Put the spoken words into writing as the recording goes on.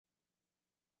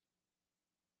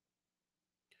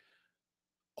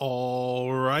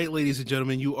All right, ladies and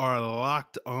gentlemen, you are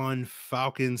locked on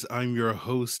Falcons. I'm your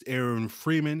host, Aaron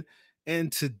Freeman.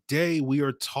 And today we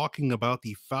are talking about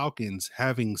the Falcons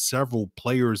having several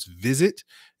players visit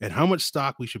and how much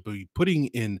stock we should be putting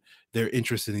in their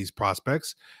interest in these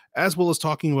prospects, as well as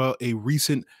talking about a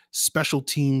recent special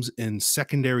teams and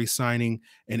secondary signing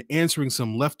and answering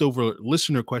some leftover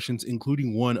listener questions,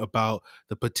 including one about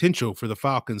the potential for the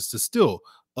Falcons to still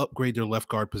upgrade their left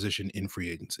guard position in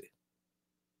free agency.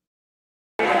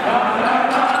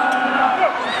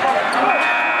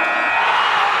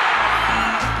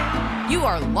 You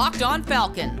are Locked On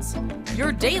Falcons,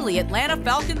 your daily Atlanta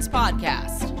Falcons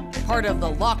podcast. Part of the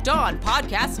Locked On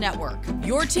Podcast Network,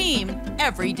 your team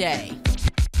every day.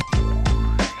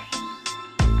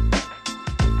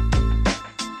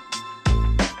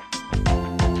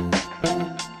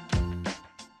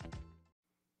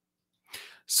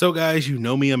 So, guys, you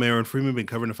know me. I'm Aaron Freeman. Been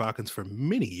covering the Falcons for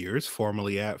many years,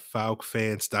 formerly at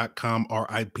FalcFans.com.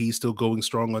 RIP, still going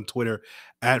strong on Twitter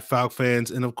at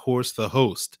FalcFans. And, of course, the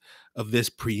host of this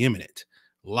preeminent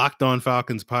Locked On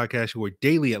Falcons podcast, your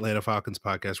daily Atlanta Falcons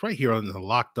podcast, right here on the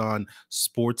Locked On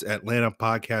Sports Atlanta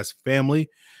podcast family.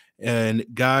 And,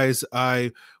 guys,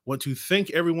 I want to thank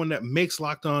everyone that makes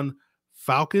Locked On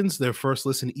Falcons their first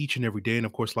listen each and every day. And,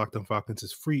 of course, Locked On Falcons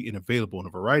is free and available on a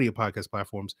variety of podcast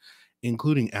platforms,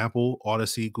 including Apple,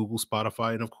 Odyssey, Google,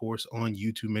 Spotify, and of course on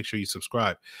YouTube. Make sure you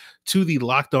subscribe to the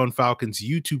Locked On Falcons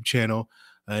YouTube channel,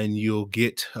 and you'll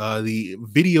get the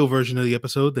video version of the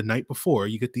episode the night before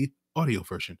you get the audio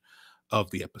version of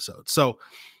the episode. So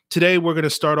today we're going to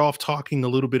start off talking a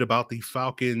little bit about the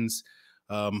Falcons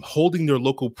holding their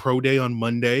local pro day on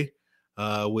Monday,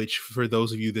 which for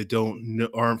those of you that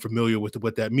aren't familiar with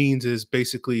what that means is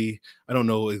basically, I don't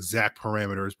know exact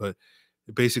parameters, but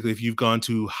basically, if you've gone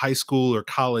to high school or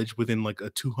college within like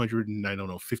a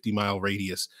 50-mile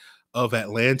radius of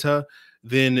Atlanta,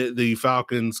 then the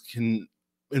Falcons can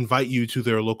invite you to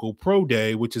their local pro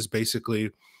day, which is basically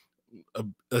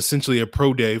essentially a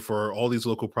pro day for all these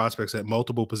local prospects at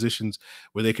multiple positions,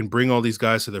 where they can bring all these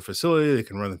guys to their facility. They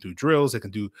can run them through drills. They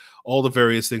can do all the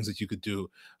various things that you could do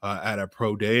at a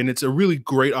pro day. And it's a really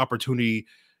great opportunity.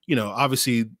 You know,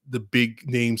 obviously the big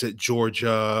names at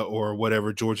Georgia or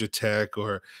whatever, Georgia Tech,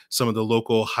 or some of the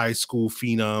local high school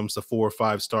phenoms, the 4- or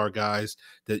 5-star guys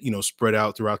that, you know, spread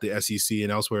out throughout the SEC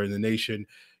and elsewhere in the nation.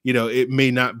 You know, it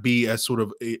may not be as sort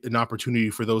of an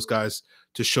opportunity for those guys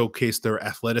to showcase their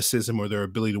athleticism or their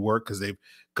ability to work, because they've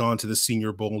gone to the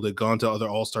Senior Bowl, they've gone to other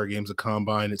all-star games, the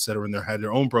Combine, et cetera, and they've had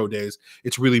their own pro days.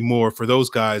 It's really more for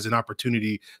those guys an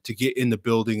opportunity to get in the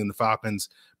building and the Falcons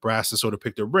brass to sort of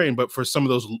pick their brain. But for some of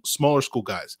those smaller school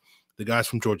guys, the guys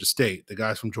from Georgia State, the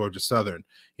guys from Georgia Southern,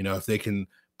 you know, if they can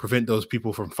prevent those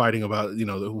people from fighting about, you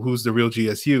know, who's the real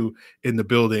GSU in the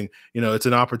building, you know, it's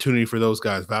an opportunity for those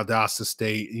guys. Valdosta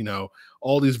State, you know,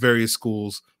 all these various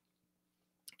schools,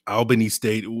 Albany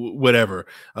State, whatever,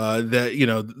 that, you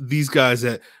know, these guys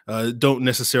that don't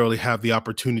necessarily have the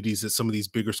opportunities that some of these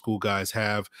bigger school guys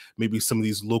have, maybe some of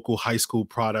these local high school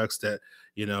products that,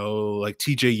 you know, like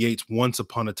TJ Yates once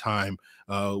upon a time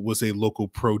was a local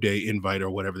pro day invite or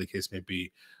whatever the case may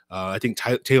be. I think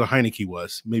Taylor Heineke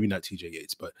was, maybe not TJ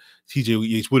Yates, but TJ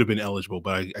Yates would have been eligible,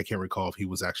 but I can't recall if he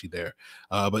was actually there.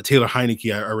 But Taylor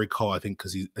Heineke, I recall, I think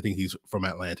he's from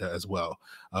Atlanta as well,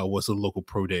 was a local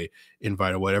pro day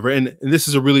invite or whatever. And this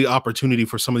is a really opportunity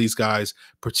for some of these guys,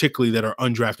 particularly that are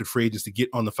undrafted free agents, to get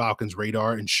on the Falcons'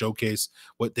 radar and showcase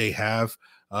what they have.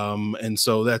 And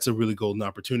so that's a really golden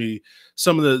opportunity.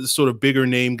 Some of the sort of bigger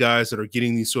name guys that are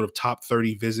getting these sort of top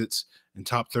 30 visits, and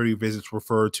top 30 visits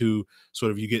refer to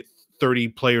sort of, you get 30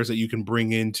 players that you can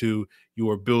bring into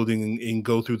your building and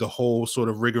go through the whole sort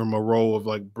of rigmarole of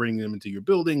like bringing them into your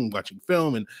building, watching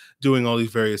film and doing all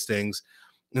these various things.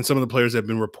 And some of the players that have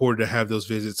been reported to have those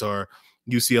visits are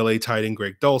UCLA tight end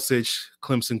Greg Dulcich,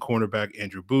 Clemson cornerback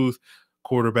Andrew Booth,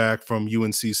 quarterback from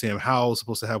UNC Sam Howell,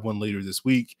 supposed to have one later this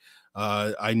week.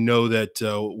 I know that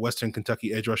Western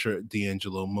Kentucky edge rusher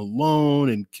D'Angelo Malone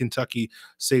and Kentucky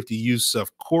safety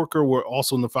Yusuf Corker were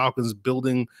also in the Falcons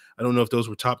building. I don't know if those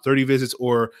were top 30 visits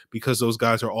or because those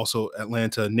guys are also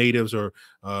Atlanta natives or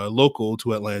local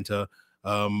to Atlanta,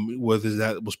 whether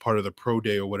that was part of the pro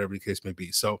day or whatever the case may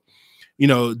be. So, you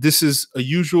know, this is a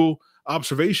usual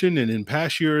observation, and in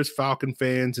past years, Falcon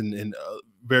fans and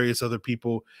various other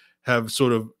people have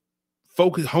sort of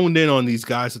honed in on these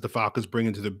guys that the Falcons bring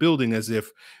into the building as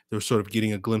if they're sort of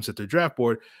getting a glimpse at their draft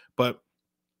board. But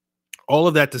all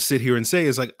of that to sit here and say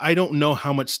is like, I don't know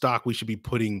how much stock we should be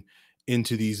putting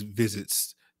into these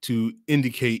visits to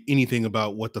indicate anything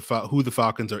about what who the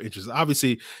Falcons are interested.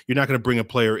 Obviously, you're not going to bring a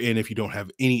player in if you don't have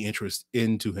any interest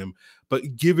into him.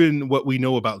 But given what we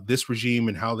know about this regime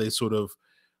and how they sort of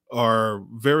are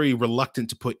very reluctant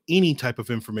to put any type of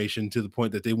information, to the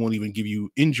point that they won't even give you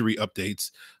injury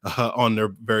updates on their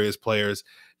various players,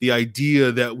 the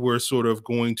idea that we're sort of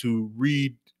going to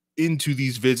read into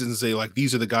these visits and say, like,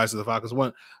 these are the guys that the Falcons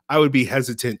want, I would be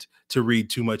hesitant to read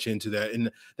too much into that.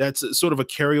 And that's sort of a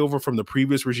carryover from the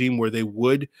previous regime, where they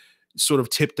would sort of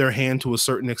tip their hand to a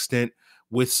certain extent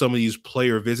with some of these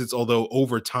player visits, although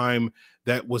over time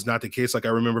that was not the case. Like, I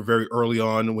remember very early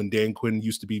on when Dan Quinn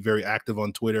used to be very active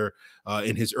on Twitter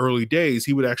in his early days,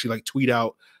 he would actually like tweet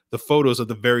out the photos of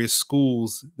the various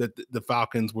schools that the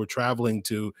Falcons were traveling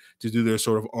to do their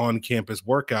sort of on-campus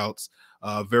workouts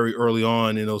very early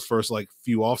on in those first like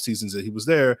few off seasons that he was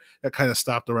there. That kind of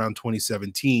stopped around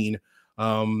 2017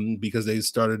 because they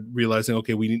started realizing,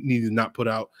 okay, we need to not put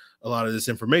out a lot of this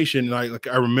information. And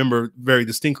I remember very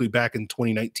distinctly back in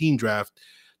 2019 draft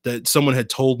that someone had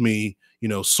told me,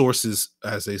 sources,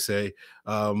 as they say,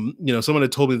 someone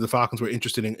had told me that the Falcons were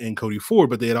interested in Cody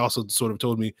Ford, but they had also sort of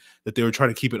told me that they were trying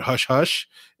to keep it hush hush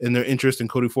in their interest in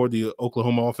Cody Ford, the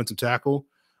Oklahoma offensive tackle.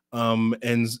 And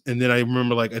then I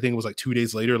remember, like, I think it was like 2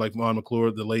 days later, like Vaughn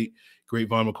McClure, the late great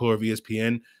Vaughn McClure of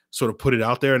ESPN, sort of put it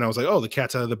out there, and I was like, oh, the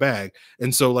cat's out of the bag.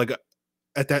 And so, like,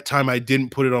 at that time, I didn't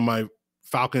put it on my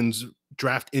Falcons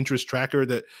draft interest tracker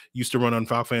that used to run on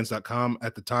falcfans.com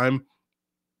at the time,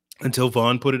 until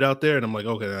Vaughn put it out there. And I'm like,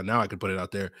 okay, now I can put it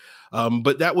out there.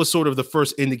 But that was sort of the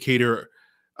first indicator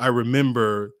I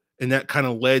remember. And that kind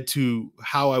of led to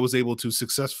how I was able to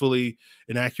successfully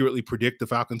and accurately predict the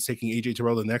Falcons taking AJ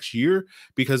Terrell the next year,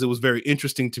 because it was very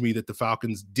interesting to me that the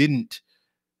Falcons didn't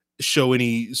show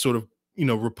any sort of,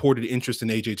 reported interest in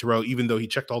AJ Terrell, even though he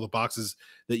checked all the boxes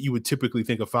that you would typically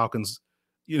think of Falcons,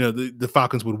 the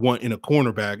Falcons would want in a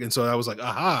cornerback. And so I was like,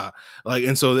 aha, like,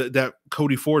 and so that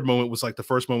Cody Ford moment was like the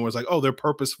first moment where it's like, oh, they're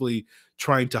purposefully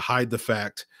trying to hide the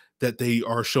fact that they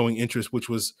are showing interest, which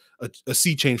was a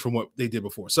sea change from what they did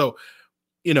before. So,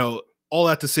 all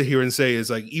that to sit here and say is,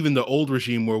 like, even the old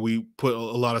regime where we put a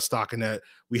lot of stock in that,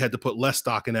 we had to put less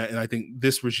stock in that. And I think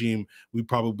this regime, we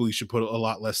probably should put a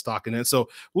lot less stock in it. So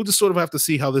we'll just sort of have to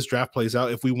see how this draft plays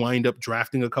out. If we wind up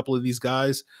drafting a couple of these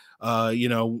guys,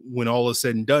 when all is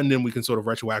said and done, then we can sort of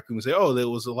retroactively say, oh, that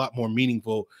was a lot more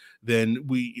meaningful than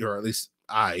or at least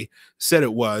I said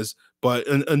it was. But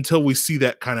until we see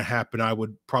that kind of happen, I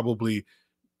would probably,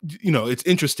 it's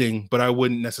interesting, but I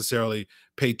wouldn't necessarily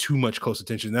pay too much close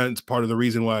attention. That's part of the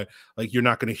reason why, like, you're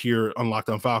not going to hear on Locked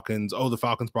On Falcons, oh, the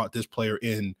Falcons brought this player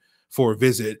in for a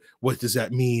visit. What does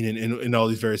that mean? And all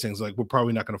these various things. Like, we're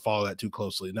probably not going to follow that too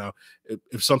closely. Now,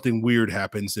 if something weird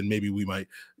happens, then maybe we might,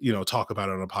 talk about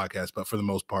it on a podcast. But for the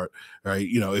most part, right,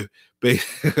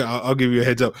 I'll give you a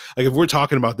heads up. Like, if we're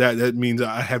talking about that, that means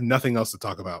I have nothing else to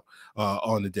talk about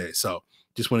on the day. So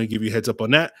just want to give you a heads up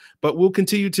on that. But we'll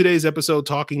continue today's episode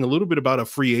talking a little bit about a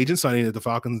free agent signing that the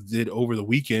Falcons did over the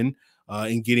weekend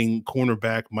in getting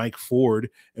cornerback Mike Ford,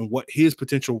 and what his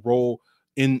potential role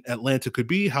in Atlanta could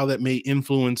be, how that may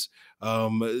influence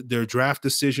their draft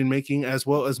decision making, as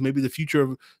well as maybe the future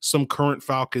of some current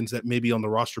Falcons that may be on the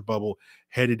roster bubble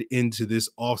headed into this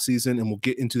offseason. And we'll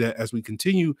get into that as we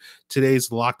continue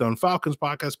today's Locked On Falcons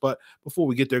podcast. But before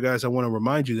we get there, guys, I want to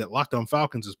remind you that Locked On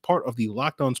Falcons is part of the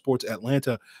Locked On Sports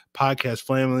Atlanta podcast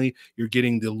family. You're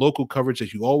getting the local coverage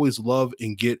that you always love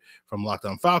and get from Locked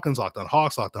On Falcons, Locked On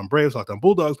Hawks, Locked On Braves, Locked On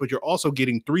Bulldogs, but you're also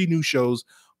getting 3 new shows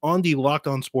on the Locked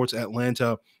On Sports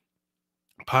Atlanta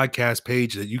podcast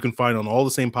page that you can find on all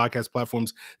the same podcast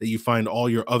platforms that you find all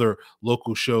your other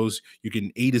local shows. You're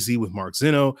getting A to Z with Mark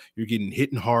Zeno. You're getting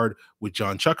Hitting Hard with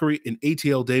John Chuckery, and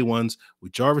ATL Day Ones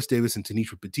with Jarvis Davis and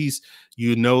Tanisha Batiste.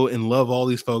 You know and love all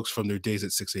these folks from their days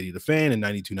at 680 The Fan and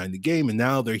 92.9 The Game, and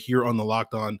now they're here on the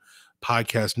Locked On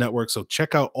Podcast Network. So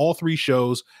check out all 3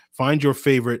 shows. Find your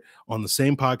favorite on the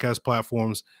same podcast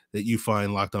platforms that you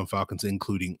find Locked On Falcons,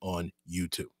 including on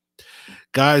YouTube.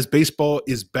 Guys, baseball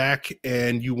is back,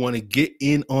 and you want to get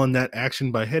in on that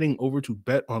action by heading over to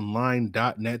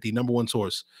betonline.net, the number one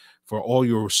source for all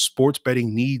your sports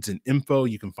betting needs and info.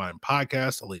 You can find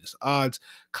podcasts, the latest odds,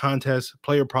 contests,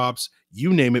 player props,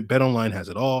 you name it. BetOnline has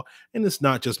it all. And it's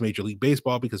not just Major League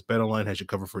Baseball, because BetOnline has you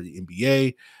covered for the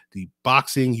NBA, the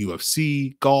boxing,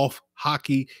 UFC, golf,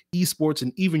 hockey, esports,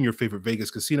 and even your favorite Vegas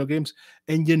casino games.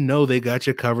 And they got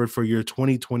you covered for your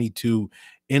 2022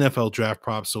 NFL draft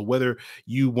props. So whether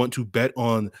you want to bet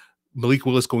on Malik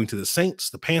Willis going to the Saints,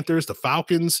 the Panthers, the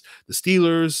Falcons, the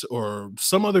Steelers, or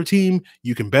some other team,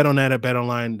 you can bet on that at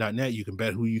betonline.net. You can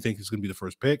bet who you think is going to be the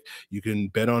first pick. You can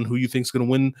bet on who you think is going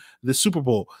to win the Super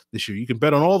Bowl this year. You can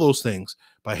bet on all those things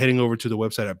by heading over to the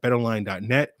website at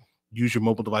betonline.net. Use your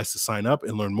mobile device to sign up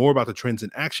and learn more about the trends in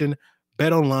action.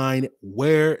 BetOnline,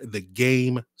 where the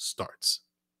game starts.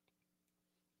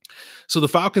 So the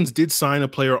Falcons did sign a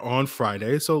player on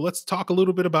Friday. So let's talk a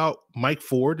little bit about Mike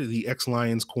Ford, the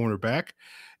ex-Lions cornerback.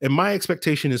 And my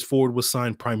expectation is Ford was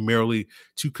signed primarily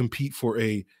to compete for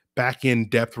a back-end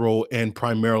depth role and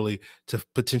primarily to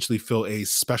potentially fill a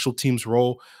special teams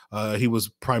role. He was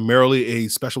primarily a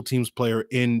special teams player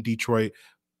in Detroit,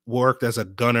 worked as a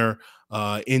gunner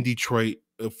in Detroit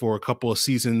for a couple of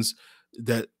seasons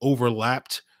that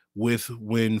overlapped with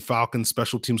when Falcons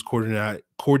special teams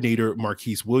coordinator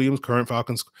Marquise Williams, current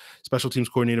Falcons special teams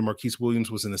coordinator Marquise Williams,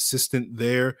 was an assistant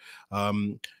there.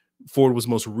 Ford was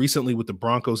most recently with the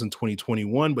Broncos in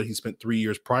 2021, but he spent 3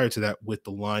 years prior to that with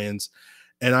the Lions.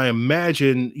 And I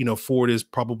imagine, Ford is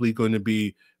probably going to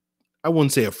be, I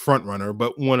wouldn't say a front runner,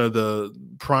 but one of the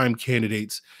prime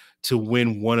candidates to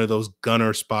win one of those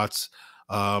gunner spots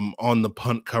on the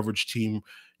punt coverage team.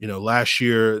 Last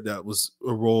year, that was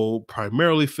a role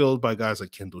primarily filled by guys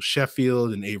like Kendall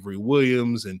Sheffield and Avery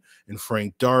Williams and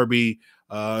Frank Darby.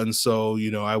 And so,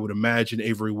 I would imagine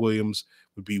Avery Williams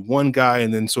would be one guy,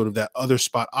 and then sort of that other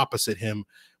spot opposite him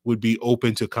would be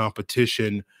open to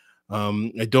competition.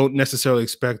 I don't necessarily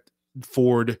expect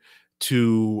Ford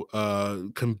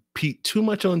to compete too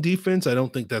much on defense. I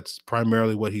don't think that's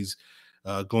primarily what he's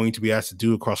going to be asked to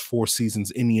do across 4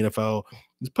 seasons in the NFL.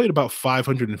 He's played about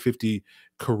 550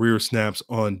 career snaps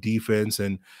on defense,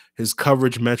 and his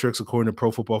coverage metrics, according to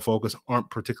Pro Football Focus, aren't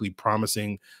particularly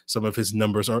promising. Some of his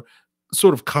numbers are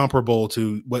sort of comparable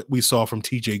to what we saw from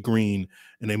TJ Green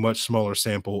in a much smaller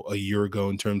sample a year ago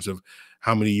in terms of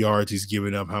how many yards he's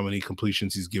given up, how many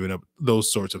completions he's given up,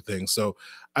 those sorts of things. So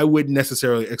I wouldn't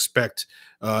necessarily expect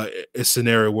a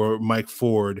scenario where Mike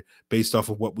Ford, based off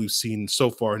of what we've seen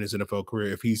so far in his NFL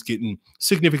career, if he's getting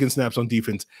significant snaps on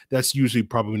defense, that's usually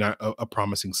probably not a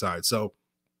promising side. So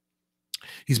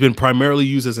he's been primarily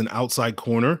used as an outside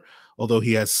corner, although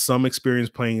he has some experience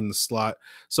playing in the slot.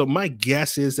 So my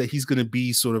guess is that he's going to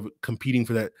be sort of competing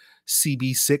for that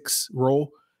CB6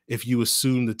 role if you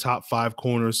assume the top 5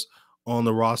 corners on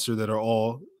the roster that are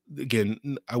all, again,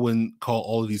 I wouldn't call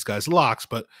all of these guys locks,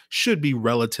 but should be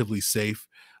relatively safe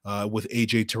with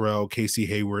AJ Terrell, Casey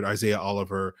Hayward, Isaiah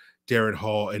Oliver, Darren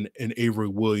Hall, and Avery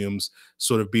Williams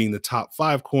sort of being the top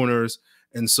 5 corners.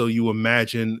 And so you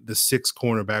imagine the 6th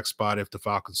cornerback spot, if the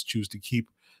Falcons choose to keep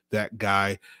that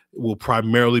guy, will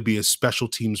primarily be a special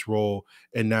teams role.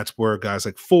 And that's where guys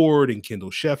like Ford and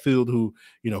Kendall Sheffield, who,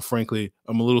 frankly,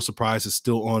 I'm a little surprised is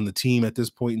still on the team at this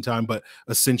point in time. But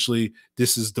essentially,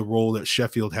 this is the role that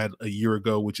Sheffield had a year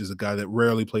ago, which is a guy that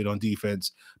rarely played on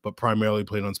defense, but primarily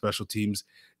played on special teams.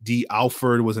 D.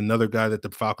 Alford was another guy that the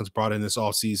Falcons brought in this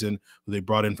offseason, who they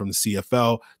brought in from the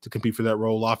CFL to compete for that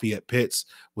role. Lafayette Pitts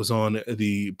was on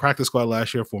the practice squad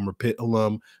last year, former Pitt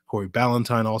alum. Corey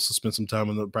Ballantyne also spent some time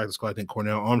on the practice squad. I think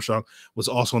Cornell Armstrong was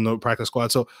also on the practice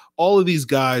squad. So all of these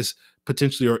guys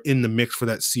potentially are in the mix for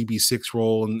that CB6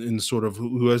 role, and sort of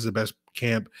who has the best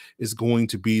camp is going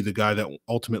to be the guy that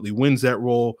ultimately wins that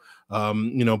role.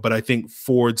 But I think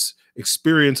Ford's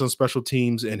experience on special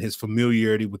teams and his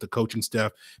familiarity with the coaching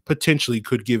staff potentially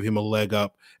could give him a leg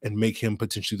up and make him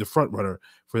potentially the front runner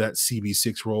for that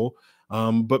CB6 role.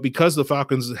 But because the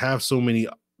Falcons have so many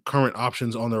current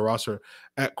options on their roster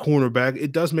at cornerback,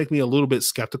 it does make me a little bit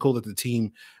skeptical that the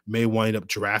team may wind up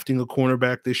drafting a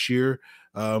cornerback this year.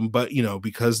 But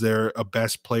because they're a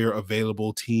best player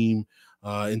available team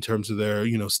in terms of their,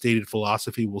 stated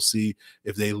philosophy, we'll see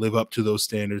if they live up to those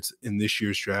standards in this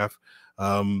year's draft.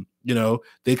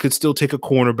 They could still take a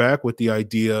cornerback with the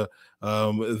idea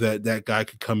that guy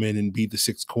could come in and be the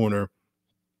 6th corner.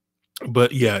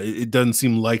 But yeah, it doesn't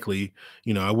seem likely.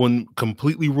 I wouldn't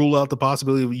completely rule out the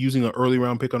possibility of using an early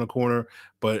round pick on a corner,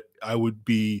 but I would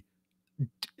doubt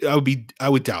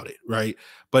it, right?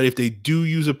 But if they do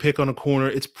use a pick on a corner,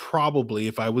 it's probably,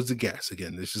 if I was to guess,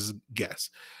 again, this is a guess,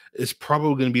 it's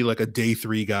probably going to be like a day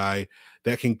 3 guy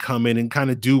that can come in and kind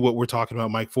of do what we're talking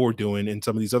about Mike Ford doing, and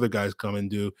some of these other guys come and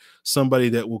do. Somebody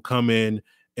that will come in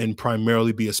and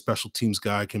primarily be a special teams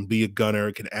guy, can be a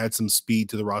gunner, can add some speed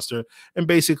to the roster, and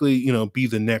basically, be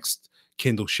the next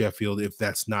Kendall Sheffield, if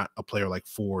that's not a player like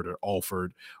Ford or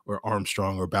Alford or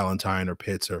Armstrong or Ballantyne or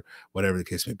Pitts or whatever the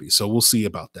case may be. So we'll see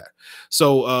about that.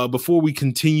 So before we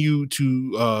continue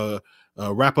to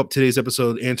wrap up today's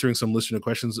episode, answering some listener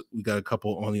questions, we got a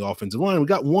couple on the offensive line. We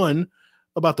got one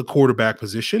about the quarterback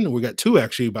position. We got two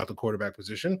actually about the quarterback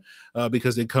position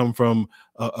because they come from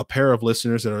a pair of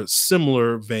listeners that are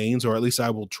similar veins, or at least I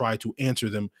will try to answer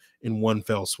them in one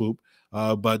fell swoop.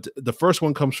 But the first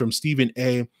one comes from Stephen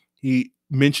A. He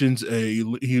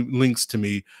links to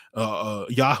me a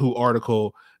Yahoo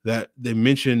article that they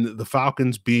mentioned the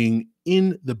Falcons being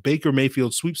in the Baker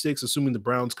Mayfield sweepstakes, assuming the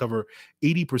Browns cover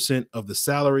 80% of the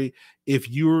salary. If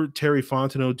you're Terry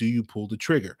Fontenot, do you pull the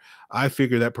trigger? I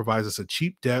figure that provides us a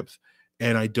cheap depth,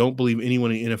 and I don't believe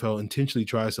anyone in the NFL intentionally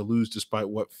tries to lose despite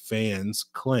what fans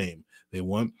claim they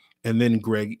want. And then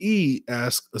Greg E.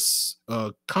 asks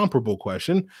a comparable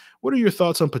question. What are your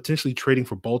thoughts on potentially trading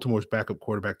for Baltimore's backup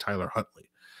quarterback, Tyler Huntley?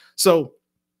 So,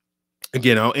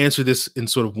 again, I'll answer this in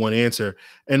sort of one answer.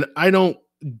 And I don't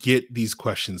get these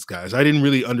questions, guys. I didn't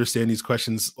really understand these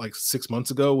questions like 6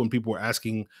 months ago when people were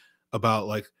asking about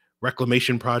like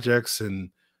reclamation projects and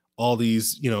all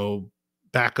these,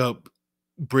 backup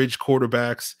bridge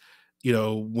quarterbacks,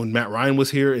 when Matt Ryan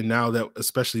was here. And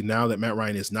especially now that Matt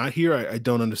Ryan is not here, I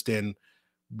don't understand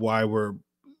why we're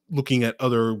looking at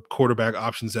other quarterback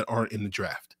options that aren't in the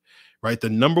draft. Right.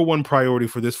 The number one priority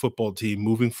for this football team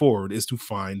moving forward is to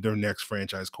find their next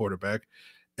franchise quarterback.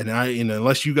 And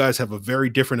unless you guys have a very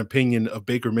different opinion of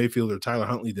Baker Mayfield or Tyler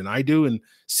Huntley than I do, and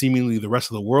seemingly the rest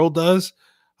of the world does,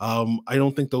 I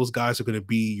don't think those guys are going to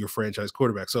be your franchise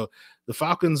quarterback. So the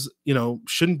Falcons,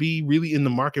 shouldn't be really in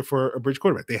the market for a bridge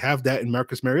quarterback. They have that in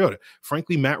Marcus Mariota.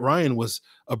 Frankly, Matt Ryan was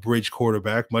a bridge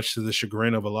quarterback, much to the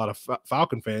chagrin of a lot of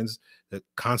Falcon fans that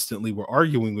constantly were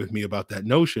arguing with me about that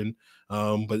notion.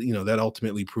 But that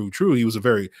ultimately proved true. He was a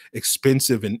very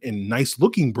expensive and nice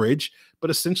looking bridge, but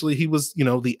essentially he was,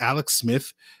 the Alex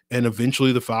Smith, and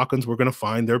eventually the Falcons were going to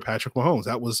find their Patrick Mahomes.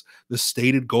 That was the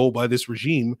stated goal by this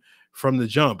regime from the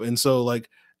jump. And so like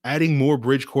adding more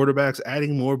bridge quarterbacks,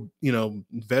 adding more,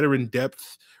 veteran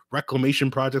depth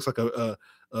reclamation projects like a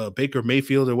Baker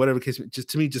Mayfield or whatever case,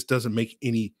 to me just doesn't make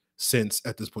any sense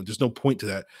at this point. There's no point to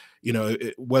that.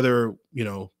 Whether,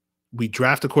 we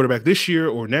draft a quarterback this year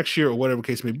or next year or whatever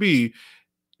case may be,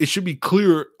 it should be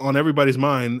clear on everybody's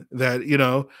mind that,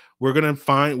 we're going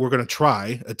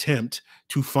to attempt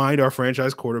to find our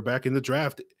franchise quarterback in the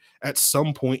draft at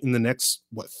some point in the next,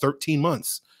 13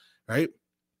 months, right?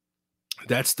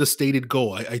 That's the stated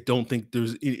goal. I don't think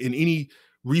there's in any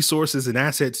resources and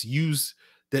assets used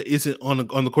that isn't on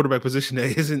the quarterback position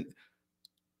that isn't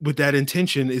with that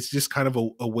intention. It's just kind of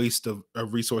a waste of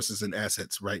resources and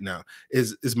assets right now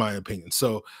is my opinion.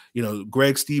 So,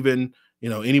 Greg, Steven,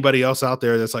 anybody else out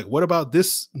there that's like, what about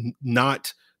this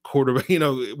not quarterback?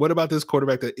 What about this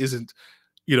quarterback that isn't,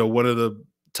 one of the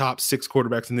top 6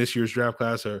 quarterbacks in this year's draft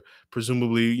class, or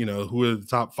presumably, who are the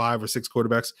top 5 or 6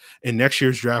 quarterbacks in next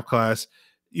year's draft class,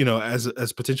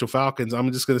 as potential Falcons?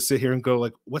 I'm just going to sit here and go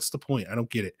like, what's the point? I don't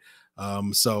get it.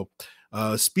 So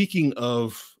speaking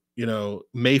of,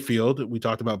 Mayfield, we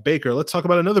talked about Baker. Let's talk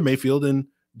about another Mayfield and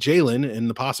Jalen and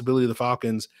the possibility of the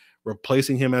Falcons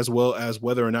replacing him, as well as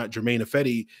whether or not Germain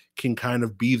Ifedi can kind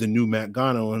of be the new Matt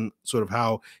Gono and sort of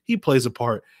how he plays a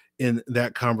part in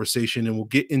that conversation. And we'll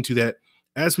get into that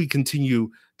as we continue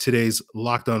today's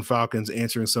Locked On Falcons,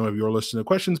 answering some of your listener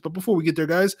questions. But before we get there,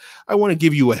 guys, I want to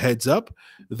give you a heads up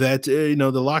that, the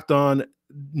Locked On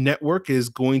Network is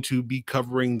going to be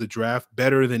covering the draft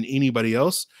better than anybody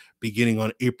else, beginning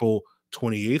on April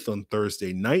 28th on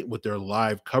Thursday night with their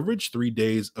live coverage, 3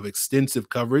 days of extensive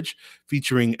coverage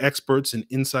featuring experts and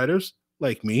insiders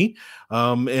like me.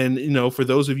 And, for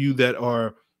those of you that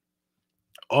are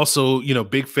also,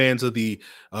 big fans of the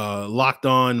Locked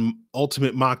On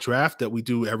Ultimate Mock Draft that we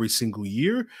do every single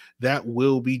year, that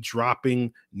will be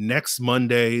dropping next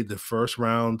Monday. The first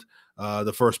round,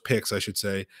 the first picks, I should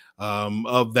say,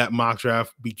 of that mock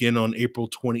draft begin on April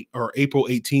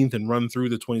 18th and run through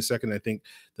the 22nd. I think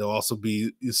there'll also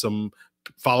be some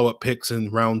follow-up picks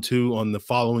in round 2 on the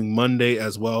following Monday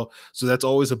as well. So that's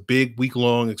always a big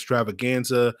week-long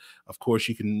extravaganza. Of course,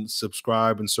 you can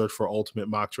subscribe and search for Ultimate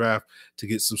Mock Draft to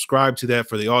get subscribed to that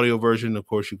for the audio version. Of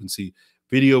course, you can see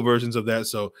video versions of that.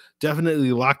 So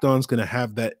definitely Locked On's going to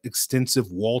have that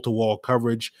extensive wall-to-wall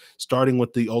coverage, starting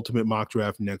with the Ultimate Mock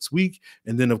Draft next week.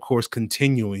 And then, of course,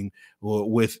 continuing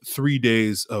with 3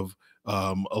 days of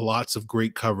lots of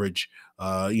great coverage,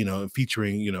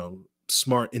 featuring,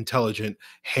 smart, intelligent,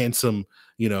 handsome,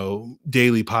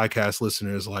 daily podcast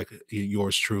listeners like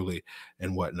yours truly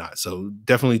and whatnot. So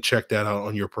definitely check that out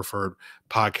on your preferred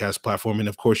podcast platform. And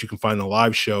of course, you can find the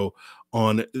live show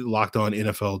on Locked On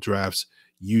NFL Drafts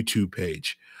YouTube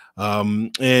page.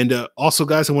 Also,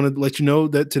 guys, I want to let you know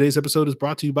that today's episode is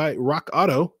brought to you by Rock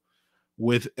Auto.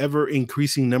 With ever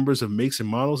increasing numbers of makes and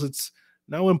models, it's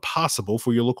now impossible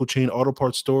for your local chain auto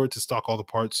parts store to stock all the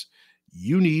parts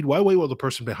you need. Why wait while the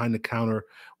person behind the counter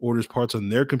orders parts on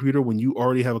their computer when you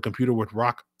already have a computer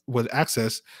with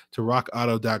access to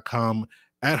rockauto.com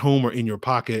at home or in your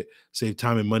pocket? Save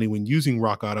time and money when using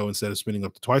Rock Auto instead of spending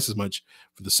up to twice as much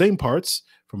for the same parts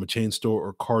from a chain store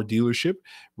or car dealership.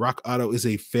 Rock Auto is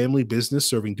a family business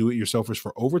serving do-it-yourselfers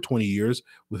for over 20 years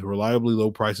with reliably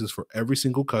low prices for every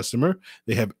single customer.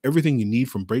 They have everything you need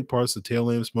from brake parts to tail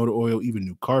lamps, motor oil, even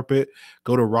new carpet.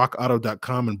 Go to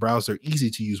rockauto.com and browse their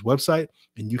easy-to-use website,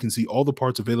 and you can see all the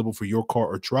parts available for your car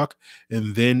or truck.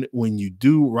 And then when you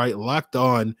do, write Locked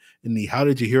On in the How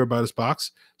Did You Hear About Us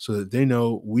box so that they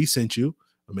know we sent you.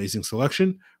 Amazing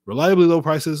selection, reliably low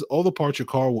prices, all the parts your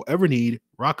car will ever need.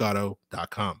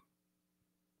 rockauto.com.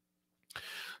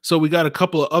 So we got a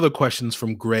couple of other questions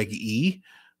from Greg E,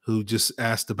 who just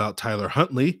asked about Tyler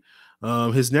Huntley.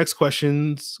 His next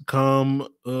questions come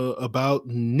about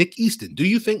Nick Easton. Do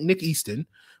you think Nick Easton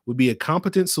would be a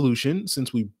competent solution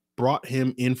since we brought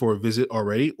him in for a visit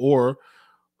already, or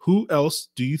who else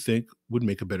do you think would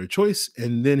make a better choice?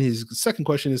 And then his second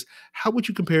question is, how would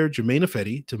you compare Germain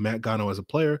Ifedi to Matt Gono as a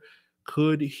player?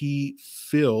 Could he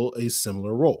fill a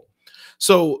similar role?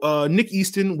 So Nick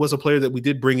Easton was a player that we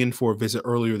did bring in for a visit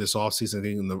earlier this offseason, I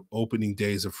think in the opening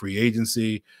days of free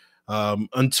agency.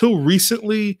 Until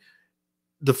recently,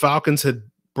 the Falcons had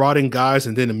brought in guys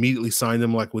and then immediately signed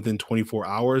them like within 24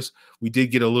 hours. We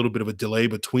did get a little bit of a delay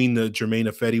between the Germain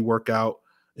Ifedi workout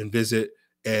and visit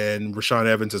and Rashaan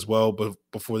Evans as well, but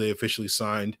before they officially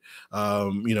signed.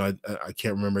 I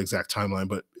can't remember exact timeline,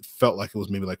 but it felt like it was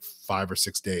maybe like 5 or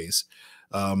 6 days.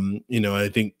 I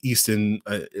think Easton,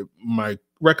 my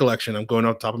recollection, I'm going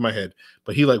off the top of my head,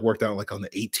 but he worked out on the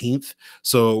 18th.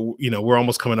 So, we're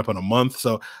almost coming up on a month.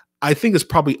 So I think it's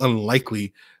probably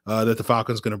unlikely that the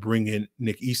Falcons going to bring in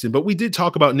Nick Easton. But we did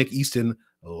talk about Nick Easton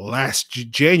last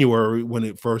January when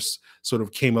it first sort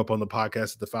of came up on the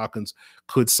podcast that the Falcons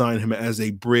could sign him as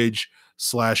a bridge /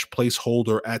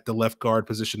 placeholder at the left guard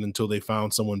position until they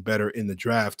found someone better in the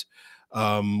draft,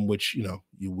 which,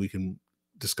 we can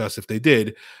discuss if they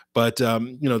did. But,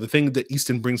 the thing that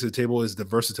Easton brings to the table is the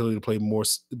versatility to play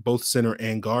both center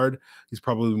and guard. He's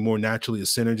probably more naturally a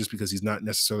center just because he's not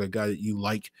necessarily a guy that you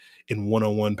like in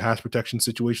one-on-one pass protection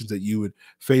situations that you would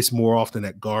face more often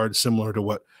at guard, similar to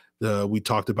what we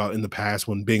talked about in the past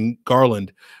when Bing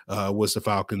Garland was the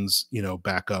Falcons,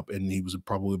 backup, and he was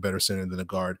probably a better center than a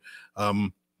guard.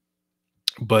 I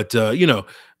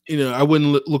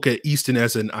wouldn't look at Easton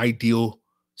as an ideal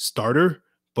starter,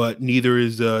 but neither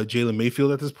is Jalen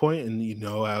Mayfield at this point. And,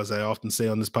 as I often say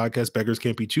on this podcast, beggars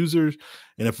can't be choosers.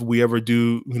 And if we ever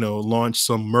do, launch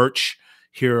some merch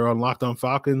here on Locked On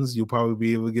Falcons, you'll probably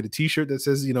be able to get a t-shirt that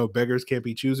says, beggars can't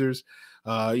be choosers,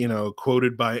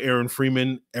 quoted by Aaron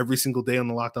Freeman every single day on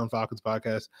the Locked On Falcons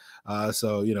podcast.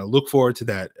 So, look forward to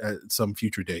that at some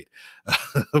future date.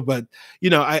 But,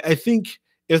 I think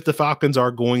if the Falcons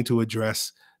are going to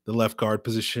address the left guard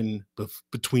position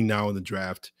between now and the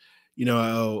draft,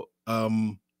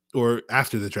 or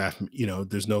after the draft,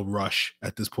 there's no rush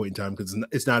at this point in time because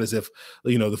it's not as if,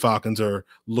 the Falcons are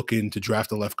looking to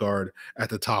draft a left guard at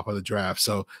the top of the draft.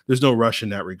 So there's no rush in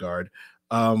that regard.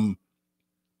 I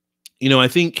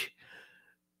think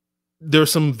there are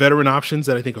some veteran options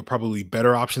that I think are probably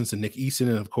better options than Nick Easton.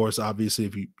 And of course, obviously,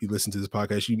 if you listen to this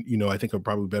podcast, I think are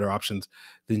probably better options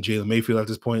than Jalen Mayfield at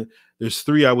this point. There's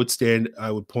three I would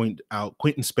point out.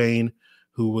 Quentin Spain,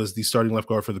 who was the starting left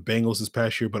guard for the Bengals this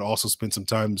past year, but also spent some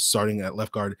time starting at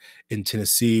left guard in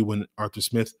Tennessee when Arthur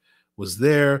Smith was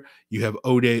there. You have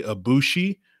Ode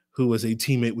Abushi, who was a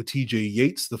teammate with TJ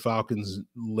Yates, the Falcons'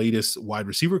 latest wide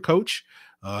receiver coach,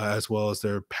 as well as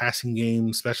their passing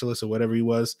game specialist or whatever he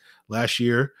was last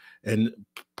year. And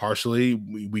partially,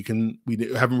 we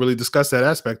haven't really discussed that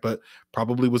aspect, but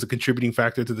probably was a contributing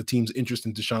factor to the team's interest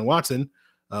in Deshaun Watson,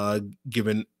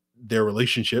 given their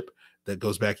relationship that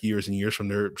goes back years and years from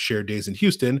their shared days in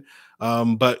Houston.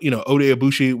 But Ode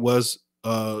Abushi was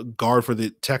guard for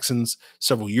the Texans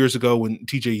several years ago when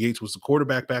TJ Yates was the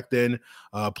quarterback back then,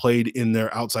 played in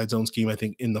their outside zone scheme, I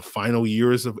think in the final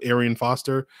years of Arian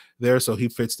Foster there. So he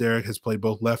fits there, has played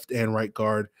both left and right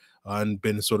guard, and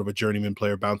been sort of a journeyman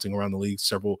player bouncing around the league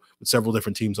with several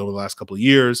different teams over the last couple of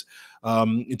years.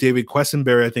 David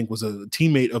Quessenberry, I think, was a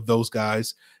teammate of those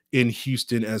guys in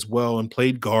Houston as well and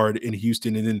played guard in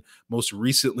Houston. And then most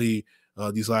recently,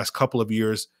 these last couple of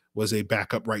years, was a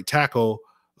backup right tackle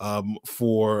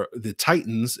for the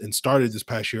Titans and started this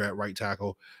past year at right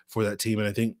tackle for that team. And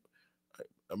I think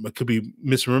I could be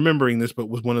misremembering this, but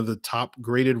was one of the top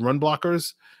graded run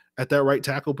blockers at that right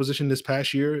tackle position this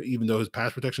past year, even though his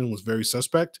pass protection was very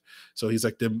suspect. So he's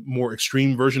like the more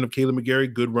extreme version of Caleb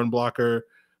McGarry, good run blocker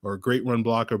or a great run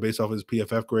blocker based off his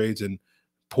PFF grades and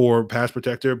poor pass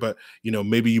protector. But,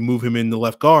 maybe you move him in the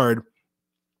left guard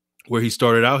where he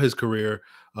started out his career,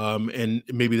 and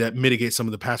maybe that mitigates some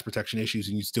of the pass protection issues,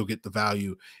 and you still get the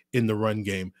value in the run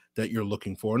game that you're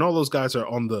looking for. And all those guys are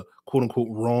on the quote unquote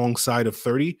wrong side of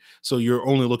 30. So you're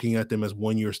only looking at them as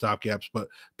 1 year stopgaps, but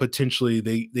potentially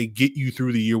they get you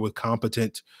through the year with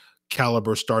competent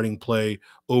caliber starting play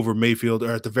over Mayfield,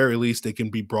 or at the very least, they can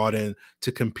be brought in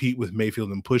to compete with Mayfield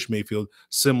and push Mayfield,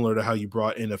 similar to how you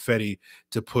brought in Ifedi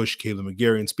to push Caleb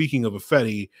McGarry. And speaking of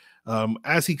Ifedi,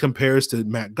 as he compares to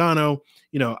Matt Gono,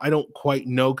 I don't quite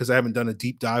know because I haven't done a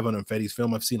deep dive on Ifedi's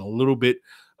film. I've seen a little bit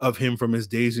of him from his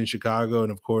days in Chicago.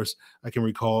 And of course, I can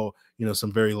recall,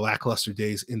 some very lackluster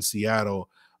days in Seattle.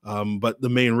 But the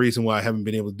main reason why I haven't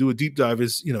been able to do a deep dive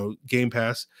is, Game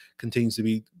Pass continues to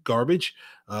be garbage.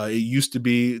 It used to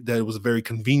be that it was very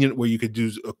convenient where you could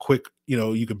do a quick,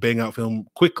 you could bang out film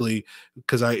quickly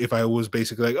because if I was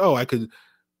basically like, I could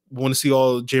want to see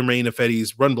all Germain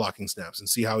Ifedi's run blocking snaps and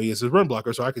see how he is as run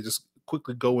blocker. So I could just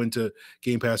quickly go into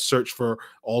Game Pass, search for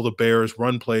all the Bears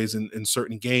run plays in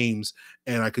certain games,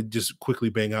 and I could just quickly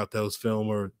bang out those film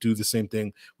or do the same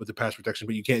thing with the pass protection.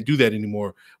 But you can't do that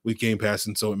anymore with Game Pass,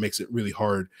 and so it makes it really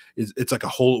hard. It's like a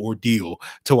whole ordeal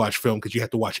to watch film because you have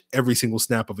to watch every single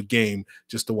snap of a game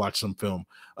just to watch some film.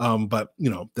 But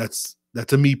that's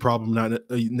a me problem, not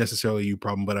necessarily a you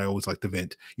problem, but I always like to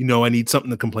vent. I need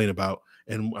something to complain about,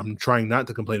 and I'm trying not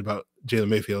to complain about Jalen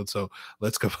Mayfield, so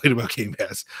let's complain about Game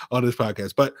Pass on this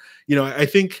podcast. But, I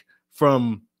think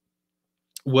from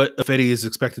what Ifedi is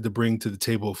expected to bring to the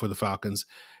table for the Falcons,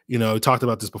 we talked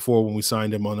about this before when we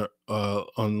signed him on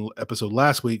episode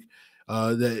last week,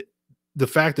 that the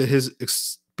fact that his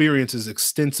experience is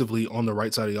extensively on the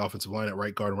right side of the offensive line at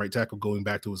right guard and right tackle going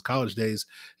back to his college days,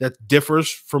 that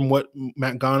differs from what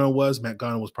Matt Gono was. Matt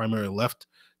Gono was primarily left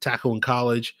tackle in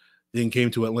college, then came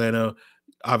to Atlanta,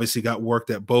 obviously got worked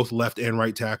at both left and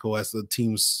right tackle as the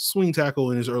team's swing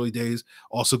tackle in his early days,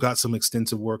 also got some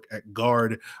extensive work at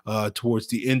guard towards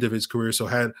the end of his career, so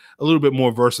had a little bit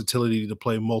more versatility to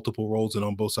play multiple roles and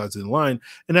on both sides of the line.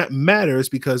 And that matters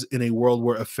because in a world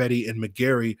where Ifedi and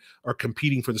McGarry are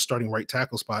competing for the starting right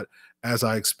tackle spot, as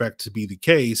I expect to be the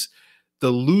case, the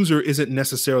loser isn't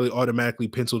necessarily automatically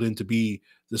penciled in to be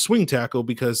the swing tackle,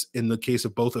 because in the case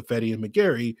of both Ifedi and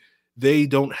McGarry, they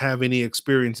don't have any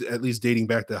experience, at least dating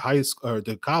back to high school or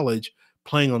to college,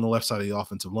 playing on the left side of the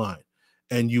offensive line.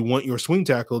 And you want your swing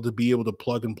tackle to be able to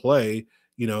plug and play,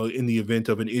 in the event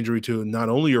of an injury to not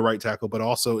only your right tackle, but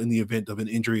also in the event of an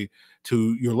injury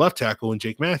to your left tackle and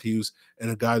Jake Matthews,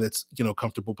 and a guy that's,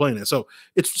 comfortable playing it. So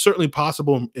it's certainly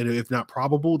possible, and if not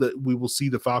probable, that we will see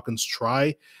the Falcons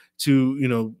try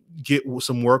to, get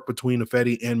some work between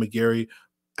Ifedi and McGarry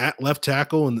at left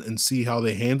tackle and see how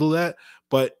they handle that.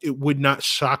 But it would not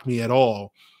shock me at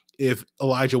all if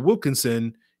Elijah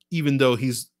Wilkinson, even though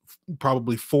he's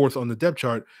probably fourth on the depth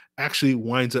chart, actually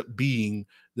winds up being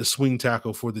the swing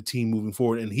tackle for the team moving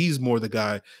forward. And he's more the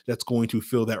guy that's going to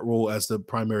fill that role as the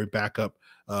primary backup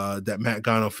that Matt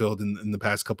Gono filled in the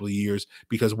past couple of years,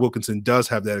 because Wilkinson does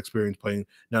have that experience playing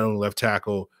not only left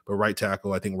tackle, but right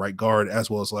tackle, I think right guard, as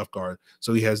well as left guard.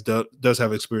 So he does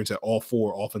have experience at all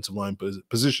four offensive line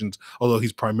positions, although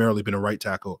he's primarily been a right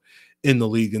tackle in the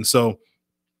league. And so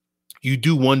you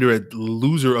do wonder at the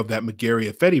loser of that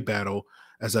McGarry-Ifedi battle,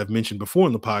 as I've mentioned before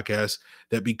in the podcast,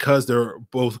 that because they're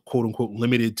both quote unquote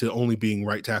limited to only being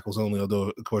right tackles only,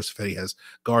 although of course Ifedi has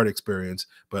guard experience,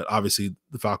 but obviously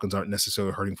the Falcons aren't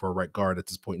necessarily hurting for a right guard at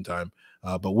this point in time.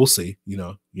 But we'll see, you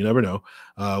never know.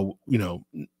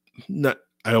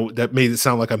 That made it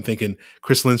sound like I'm thinking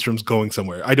Chris Lindstrom's going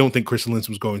somewhere. I don't think Chris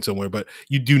Lindstrom's going somewhere, but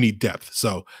you do need depth.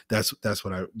 So that's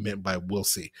what I meant by we'll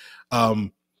see.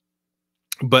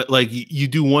 But like you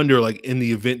do wonder, like in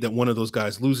the event that one of those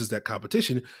guys loses that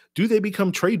competition, do they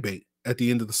become trade bait at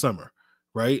the end of the summer,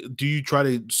 right? Do you try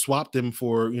to swap them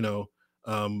for,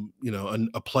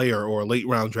 a player or a late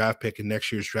round draft pick in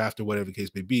next year's draft or whatever the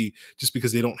case may be, just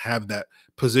because they don't have that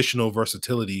positional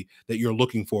versatility that you're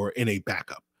looking for in a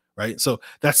backup, right? So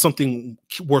that's something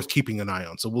worth keeping an eye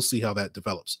on. So we'll see how that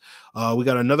develops. We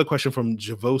got another question from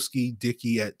Javoski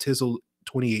Dickey at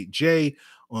Tizzle28J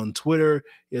on Twitter.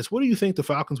 Yes, what do you think the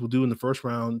Falcons will do in the first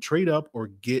round? Trade up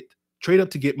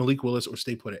to get Malik Willis, or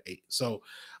stay put at 8? So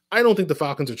I don't think the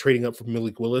Falcons are trading up for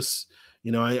Malik Willis.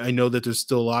 I know that there's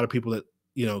still a lot of people that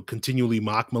continually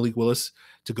mock Malik Willis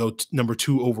to go number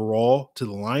 2 overall to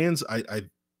the Lions. I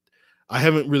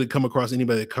haven't really come across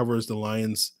anybody that covers the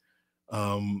Lions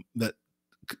that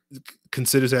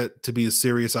considers that to be a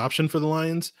serious option for the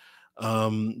Lions, they're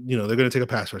going to take a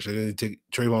pass rush. They're going to take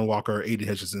Trayvon Walker, Aiden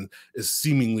Hutchinson is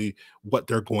seemingly what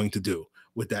they're going to do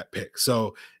with that pick.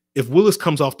 So if Willis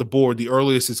comes off the board, the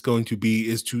earliest it's going to be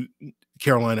is to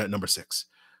Carolina at number 6.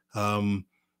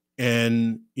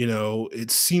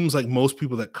 It seems like most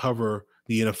people that cover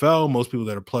the NFL, most people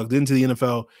that are plugged into the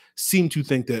NFL seem to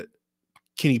think that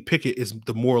Kenny Pickett is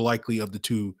the more likely of the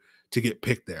two to get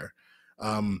picked there.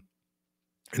 And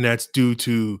that's due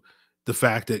to the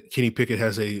fact that Kenny Pickett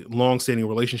has a long-standing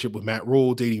relationship with Matt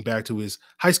Rule dating back to his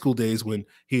high school days when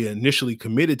he initially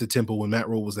committed to Temple when Matt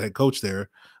Rule was the head coach there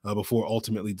before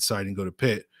ultimately deciding to go to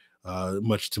Pitt,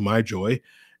 much to my joy.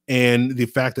 And the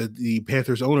fact that the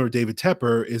Panthers owner, David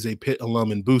Tepper, is a Pitt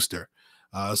alum and booster.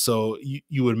 So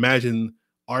you would imagine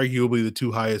arguably the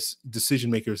two highest decision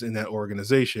makers in that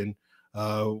organization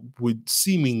would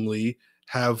seemingly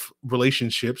have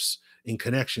relationships and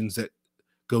connections that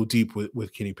go deep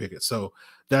with Kenny Pickett. So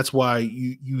that's why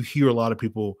you hear a lot of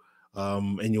people,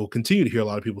 and you'll continue to hear a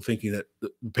lot of people thinking that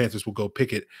the Panthers will go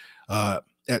Pickett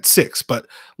at 6. But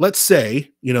let's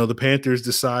say, the Panthers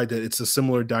decide that it's a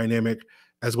similar dynamic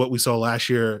as what we saw last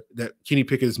year, that Kenny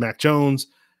Pickett is Mac Jones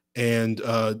and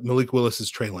Malik Willis is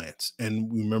Trey Lance. And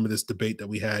we remember this debate that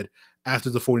we had after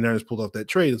the 49ers pulled off that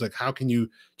trade. It's like, how can you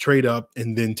trade up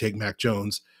and then take Mac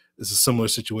Jones? It's a similar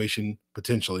situation,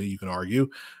 potentially, you can argue,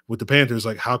 with the Panthers.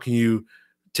 Like, how can you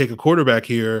take a quarterback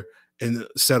here and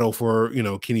settle for,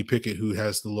 Kenny Pickett, who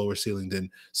has the lower ceiling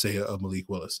than, say, a Malik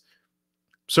Willis?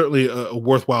 Certainly a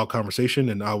worthwhile conversation,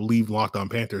 and I'll leave Locked On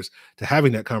Panthers to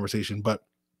having that conversation. But,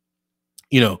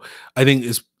 I think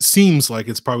it seems like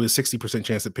it's probably a 60%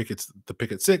 chance that Pickett's the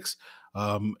pick at 6.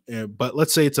 But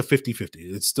let's say it's a 50-50.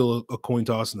 It's still a coin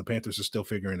toss, and the Panthers are still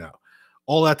figuring it out.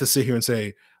 All that to sit here and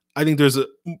say, I think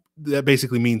that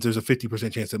basically means there's a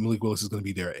 50% chance that Malik Willis is going to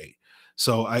be there at 8.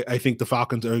 So I think the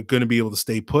Falcons are going to be able to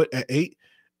stay put at 8,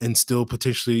 and still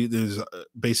potentially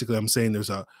I'm saying there's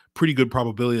a pretty good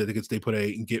probability that they could stay put at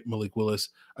 8 and get Malik Willis.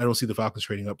 I don't see the Falcons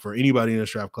trading up for anybody in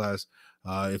this draft class.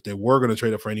 If they were going to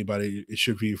trade up for anybody, it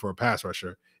should be for a pass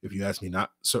rusher, if you ask me,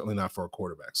 certainly not for a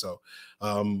quarterback. So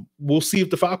we'll see if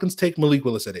the Falcons take Malik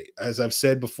Willis at 8. As I've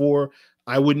said before,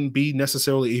 I wouldn't be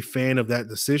necessarily a fan of that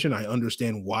decision. I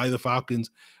understand why the Falcons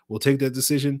will take that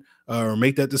decision or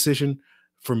make that decision.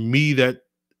 For me, that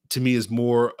to me is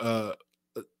more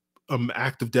an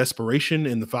act of desperation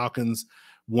in the Falcons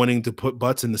wanting to put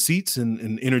butts in the seats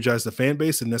and energize the fan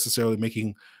base, and necessarily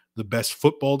making the best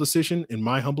football decision, in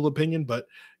my humble opinion. But,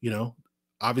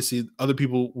 obviously other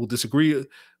people will disagree.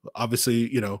 Obviously,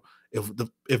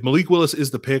 if Malik Willis is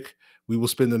the pick, we will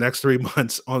spend the next 3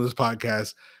 months on this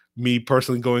podcast, me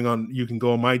personally you can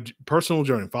go on my personal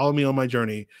journey, follow me on my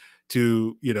journey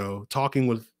to, talking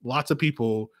with lots of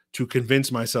people to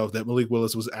convince myself that Malik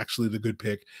Willis was actually the good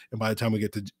pick. And by the time we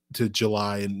get to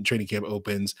July and training camp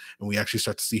opens and we actually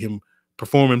start to see him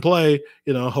perform and play,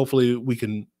 hopefully we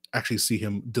can actually see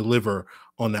him deliver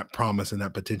on that promise and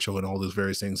that potential and all those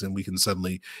various things. And we can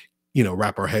suddenly,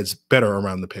 wrap our heads better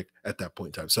around the pick at that point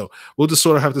in time. So we'll just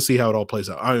sort of have to see how it all plays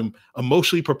out. I'm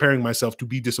emotionally preparing myself to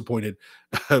be disappointed,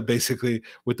 basically,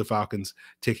 with the Falcons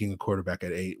taking a quarterback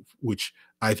at 8, which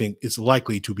I think is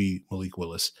likely to be Malik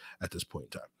Willis at this point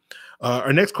in time.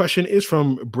 Our next question is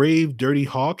from Brave Dirty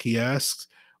Hawk. He asks,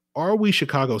 are we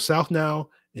Chicago South now?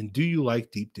 And do you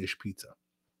like deep dish pizza?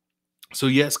 So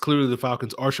yes, clearly the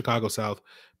Falcons are Chicago South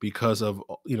because of,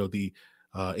 the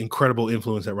incredible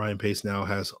influence that Ryan Pace now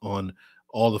has on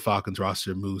all the Falcons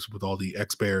roster moves with all the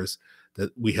ex-Bears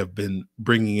that we have been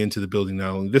bringing into the building,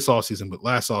 not only this offseason, but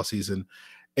last offseason.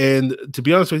 And to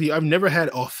be honest with you, I've never had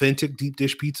authentic deep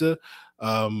dish pizza,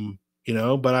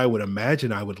 but I would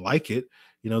imagine I would like it.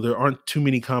 There aren't too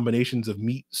many combinations of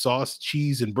meat, sauce,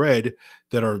 cheese, and bread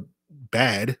that are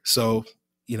bad. So,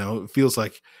 it feels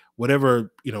like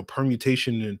whatever,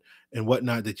 permutation and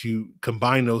whatnot that you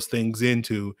combine those things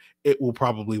into, it will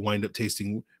probably wind up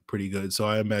tasting pretty good. So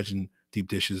I imagine deep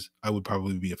dishes, I would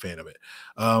probably be a fan of it.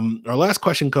 Our last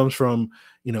question comes from,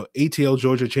 ATL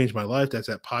Georgia changed my life. That's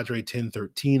at Padre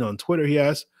 1013 on Twitter. He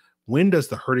asks, when does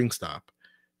the hurting stop?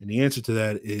 And the answer to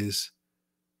that is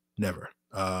never,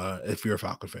 if you're a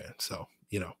Falcon fan. So,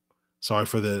 sorry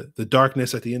for the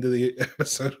darkness at the end of the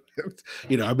episode.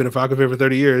 I've been a Falcon fan for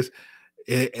 30 years.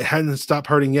 It hasn't stopped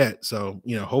hurting yet. So,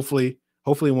 hopefully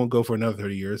it won't go for another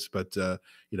 30 years, but,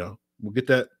 we'll get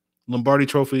that Lombardi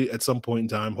trophy at some point in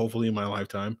time, hopefully in my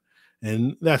lifetime.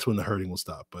 And that's when the hurting will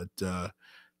stop. But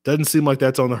doesn't seem like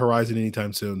that's on the horizon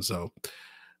anytime soon. So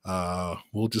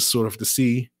we'll just sort of have to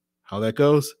see how that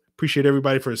goes. Appreciate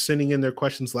everybody for sending in their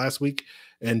questions last week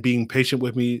and being patient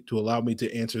with me to allow me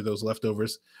to answer those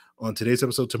leftovers on today's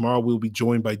episode. Tomorrow, we'll be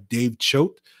joined by Dave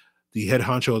Choate, the head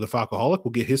honcho of the Falcoholic.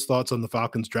 We'll get his thoughts on the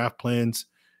Falcons draft plans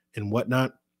and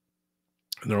whatnot,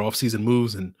 and their offseason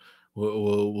moves. And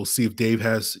we'll see if Dave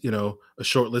has, a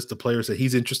short list of players that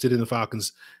he's interested in the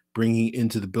Falcons bringing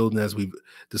into the building, as we've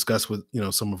discussed with,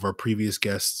 some of our previous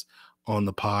guests on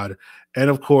the pod. And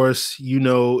of course,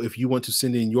 if you want to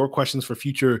send in your questions for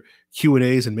future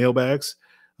Q&As and mailbags,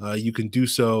 you can do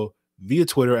so via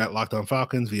Twitter at Locked On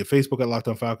Falcons, via Facebook at Locked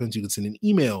On Falcons. You can send an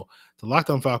email to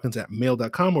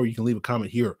lockedonfalcons@mail.com, or you can leave a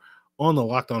comment here on the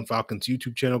Locked On Falcons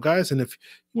YouTube channel, guys. And if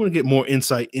you want to get more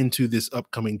insight into this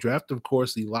upcoming draft, of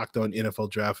course, the Locked On NFL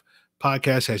Draft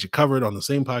podcast has you covered on the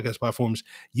same podcast platforms.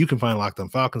 You can find Locked On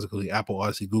Falcons, including Apple,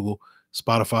 Odyssey, Google,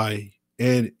 Spotify,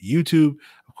 and YouTube.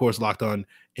 Of course, Locked On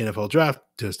NFL Draft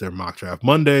does their mock draft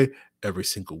Monday every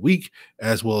single week,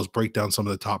 as well as break down some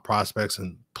of the top prospects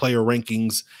and player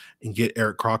rankings and get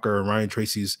Eric Crocker and Ryan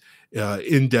Tracy's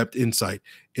in-depth insight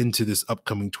into this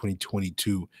upcoming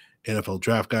 2022 NFL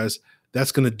draft, guys.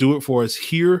 That's going to do it for us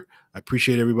here. I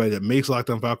appreciate everybody that makes Locked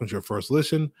On Falcons your first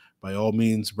listen. By all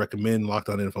means, recommend Locked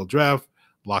On NFL Draft,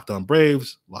 Locked On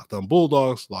Braves, Locked On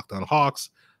Bulldogs, Locked On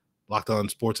Hawks, Locked On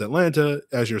Sports Atlanta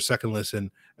as your second listen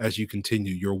as you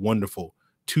continue your wonderful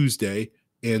Tuesday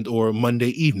and or Monday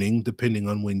evening, depending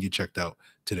on when you checked out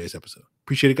today's episode.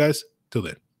 Appreciate it, guys. Till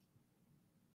then.